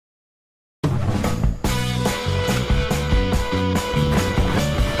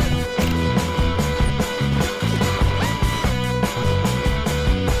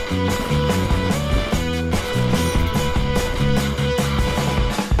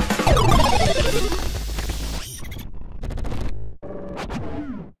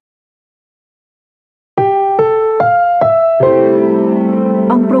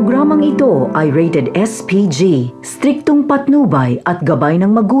ito ay rated SPG. Striktong patnubay at gabay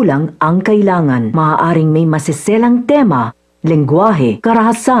ng magulang ang kailangan. Maaaring may masiselang tema, lengguwahe,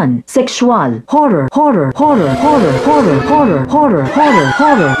 karahasan, sexual, horror, horror, horror, horror, horror, horror, horror, horror,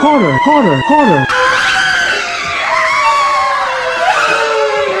 horror, horror, horror, horror.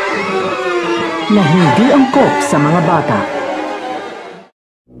 Na hindi angkop sa mga bata.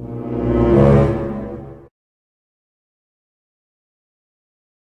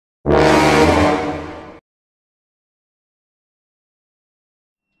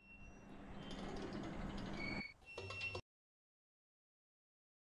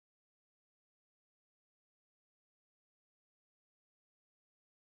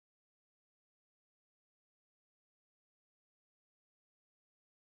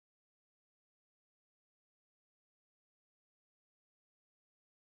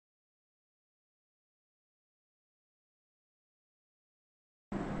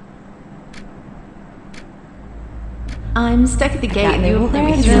 I'm stuck at the gate and they won't let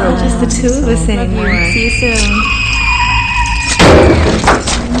me It's through. not just the two of us anymore. See you soon.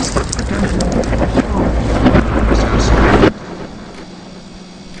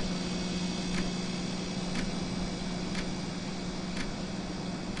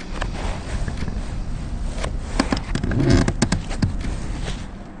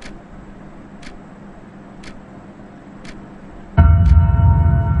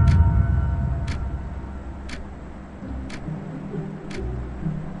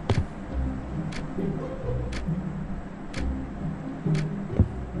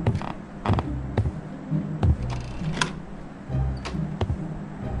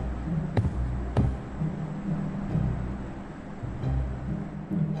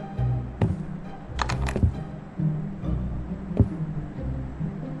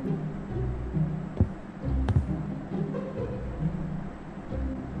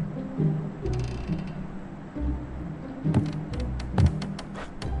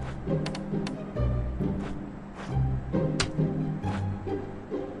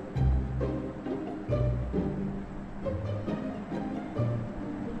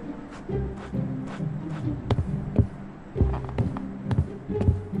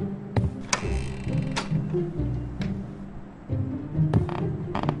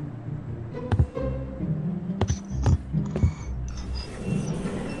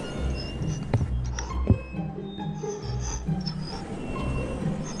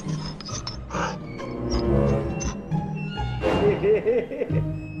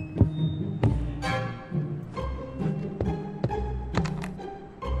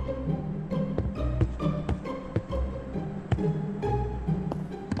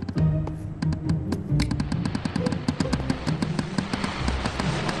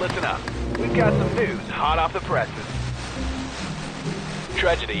 Listen up. We've got some news hot off the presses.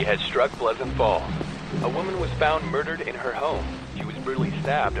 Tragedy has struck Pleasant Falls. A woman was found murdered in her home. She was brutally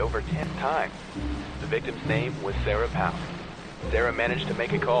stabbed over 10 times. The victim's name was Sarah Pound. Sarah managed to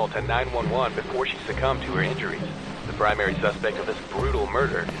make a call to 911 before she succumbed to her injuries. The primary suspect of this brutal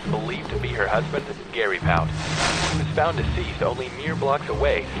murder is believed to be her husband, Gary Pound. He was found deceased only mere blocks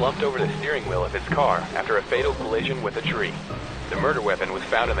away, slumped over the steering wheel of his car after a fatal collision with a tree. The murder weapon was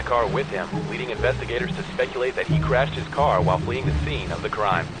found in the car with him, leading investigators to speculate that he crashed his car while fleeing the scene of the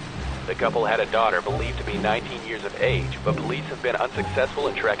crime. The couple had a daughter believed to be 19 years of age, but police have been unsuccessful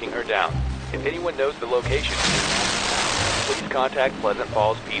in tracking her down. If anyone knows the location, please contact Pleasant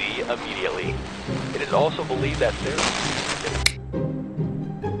Falls PD immediately. It is also believed that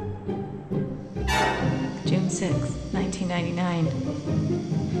June 6,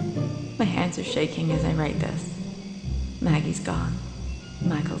 1999. My hands are shaking as I write this. Maggie's gone.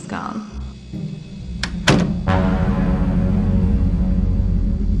 Michael's gone.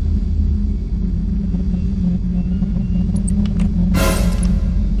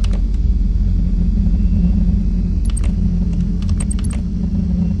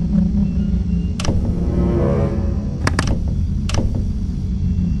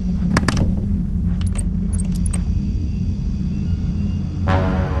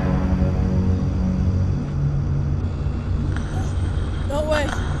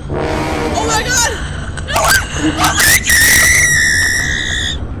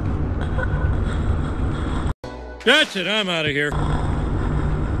 That's it, I'm out of here.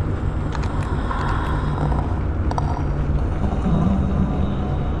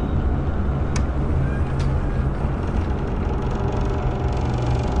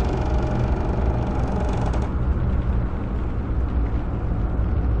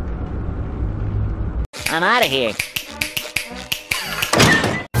 I'm out of here.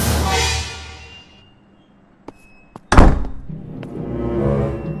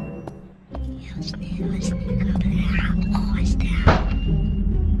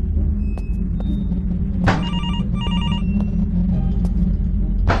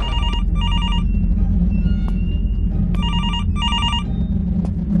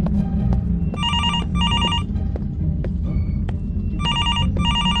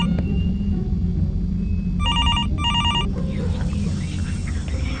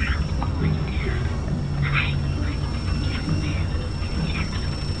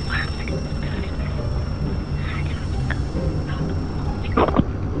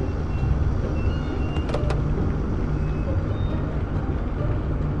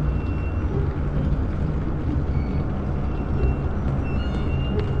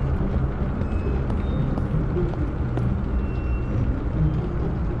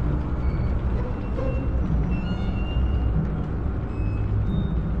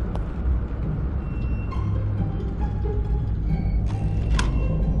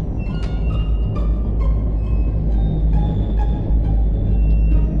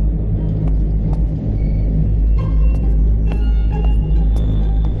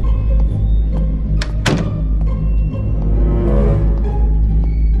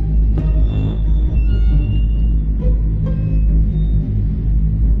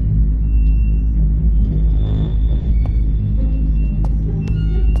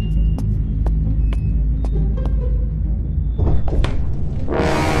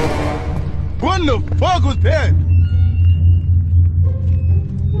 dead.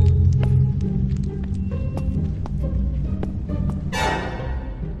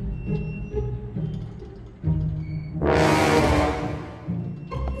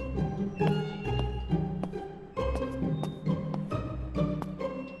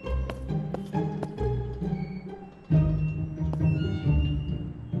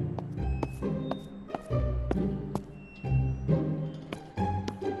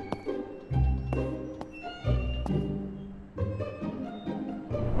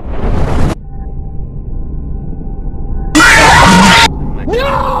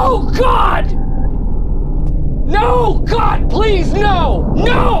 No, God! No, God, please, no!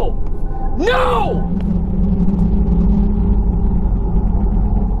 No! No!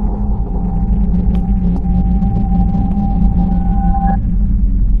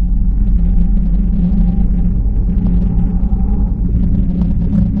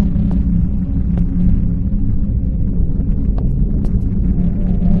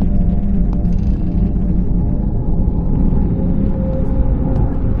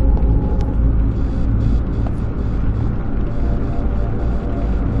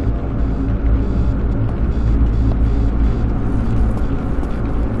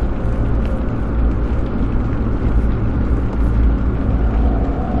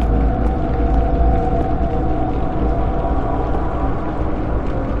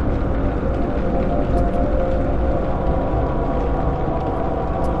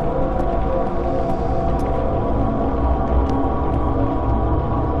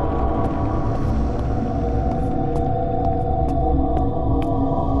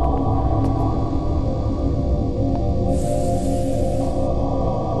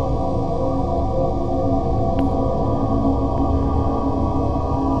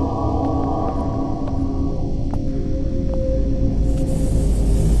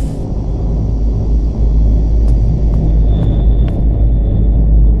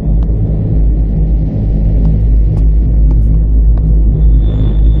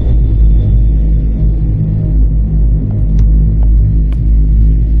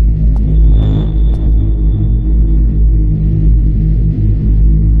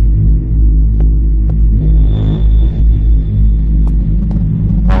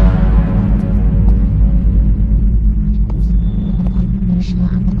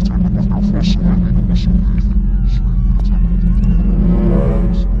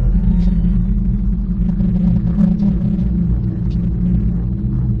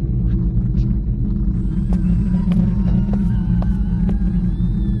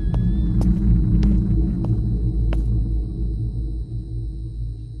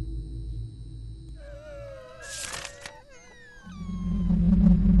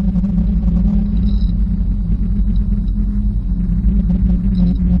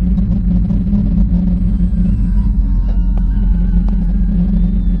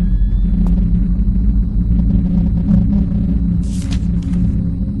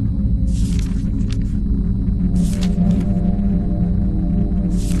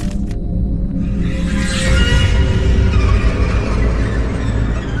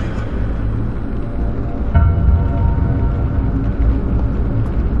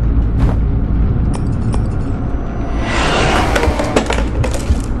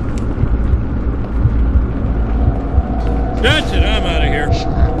 That's it, I'm out of here.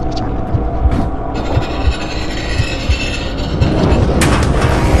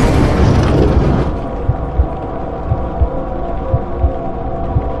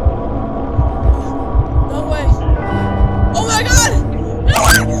 No way. Oh my God! No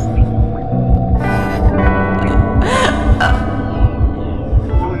way!